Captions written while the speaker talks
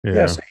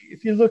Yeah. So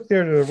if you look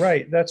there to the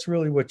right, that's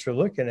really what you're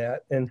looking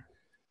at. And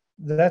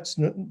that's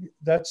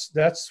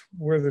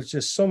where there's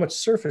just so much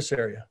surface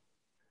area.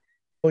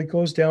 Well, it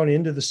goes down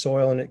into the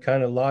soil and it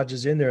kind of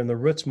lodges in there, and the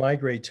roots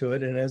migrate to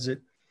it. And as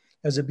it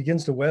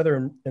begins to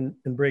weather and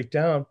break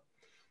down,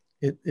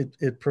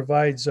 it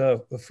provides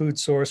a food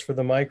source for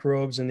the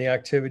microbes and the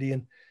activity,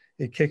 and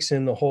it kicks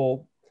in the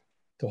whole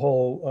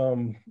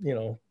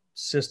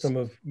system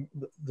of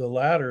the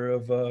ladder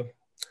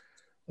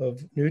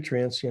of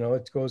nutrients.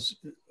 It goes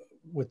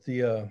with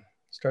the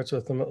starts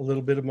with a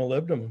little bit of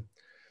molybdenum,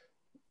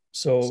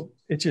 so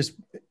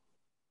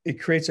it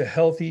creates a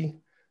healthy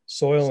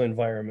soil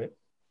environment.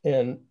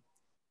 And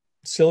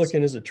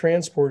silicon is a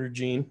transporter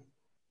gene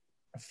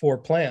for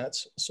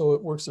plants, so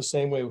it works the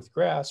same way with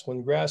grass.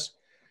 When grass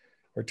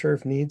or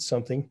turf needs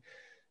something,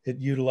 it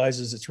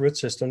utilizes its root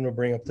system to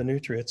bring up the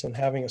nutrients, and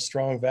having a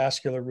strong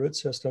vascular root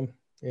system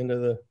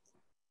into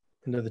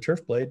the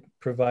turf blade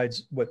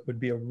provides what would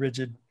be a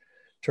rigid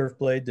turf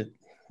blade that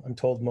I'm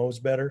told mows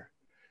better,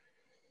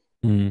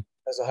 Mm.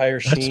 has a higher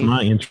That's sheen.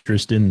 my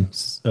interest in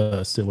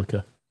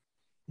silica.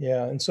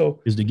 Yeah, and so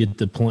is to get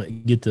the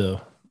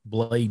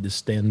blade to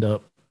stand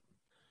up,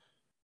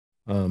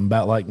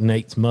 about like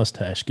Nate's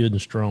mustache, good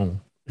and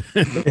strong.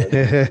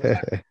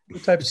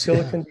 what type of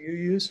silicon do you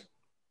use?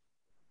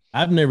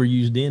 I've never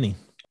used any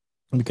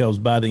because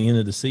by the end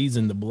of the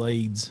season, the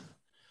blades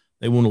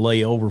they want to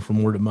lay over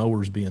from where the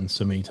mower's been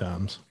so many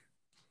times.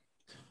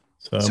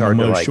 So It's I'm hard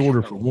to almost like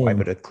shorter for wipe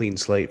one. it a clean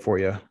slate for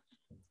you.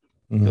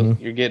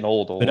 You're getting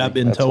old, But I've Olee.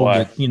 been That's told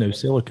why. that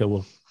silica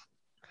will,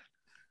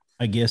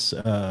 I guess,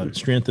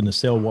 strengthen the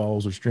cell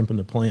walls or strengthen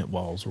the plant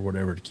walls or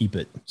whatever to keep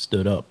it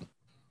stood up.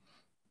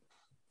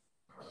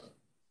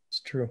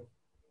 It's true.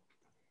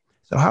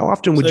 So how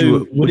often would So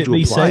you would it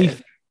be apply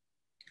safe?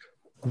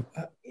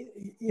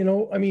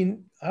 I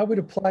mean, I would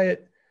apply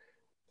it.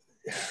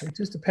 It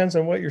just depends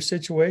on what your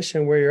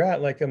situation, where you're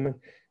at. Like, I mean,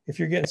 if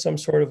you're getting some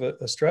sort of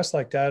a stress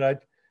like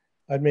that,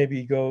 I'd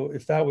maybe go,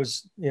 if that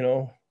was, I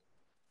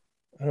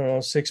don't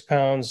know, 6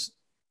 pounds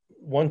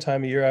one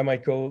time a year, I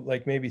might go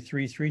like maybe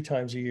three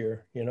times a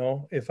year.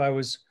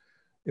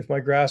 If my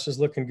grass was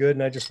looking good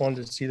and I just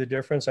wanted to see the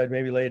difference, I'd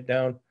maybe lay it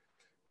down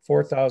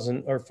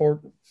 4,000 or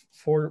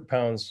 4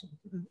 pounds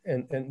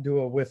and do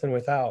a with and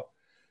without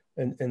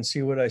and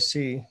see what I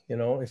see.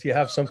 If you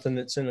have something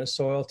that's in a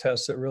soil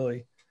test that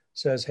really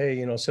says,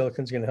 hey,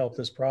 silicon's going to help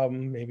this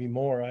problem, maybe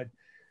more, I'd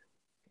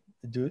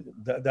do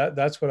that.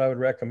 That's what I would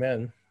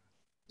recommend.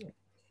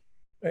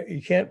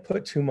 You can't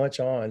put too much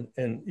on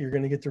and you're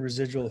going to get the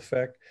residual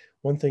effect.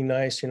 One thing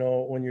nice,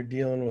 when you're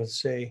dealing with,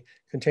 say,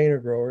 container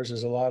growers,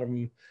 is a lot of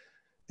them,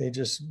 they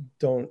just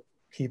don't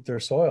keep their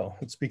soil.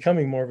 It's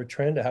becoming more of a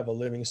trend to have a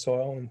living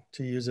soil and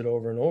to use it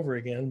over and over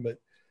again. But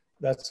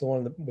that's the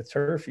one that, with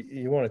turf,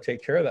 you want to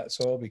take care of that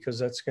soil because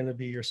that's going to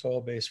be your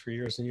soil base for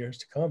years and years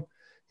to come.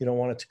 You don't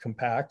want it to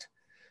compact.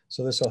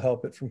 So this will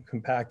help it from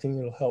compacting.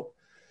 It'll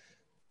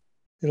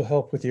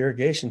help with the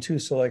irrigation too.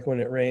 So like when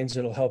it rains,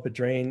 it'll help it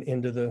drain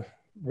into the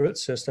root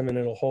system and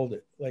it'll hold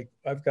it. Like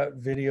I've got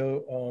video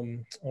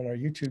on our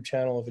YouTube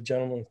channel of a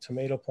gentleman with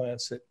tomato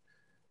plants that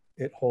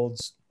it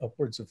holds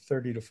upwards of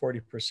 30 to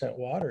 40%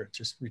 water. It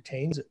just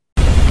retains it.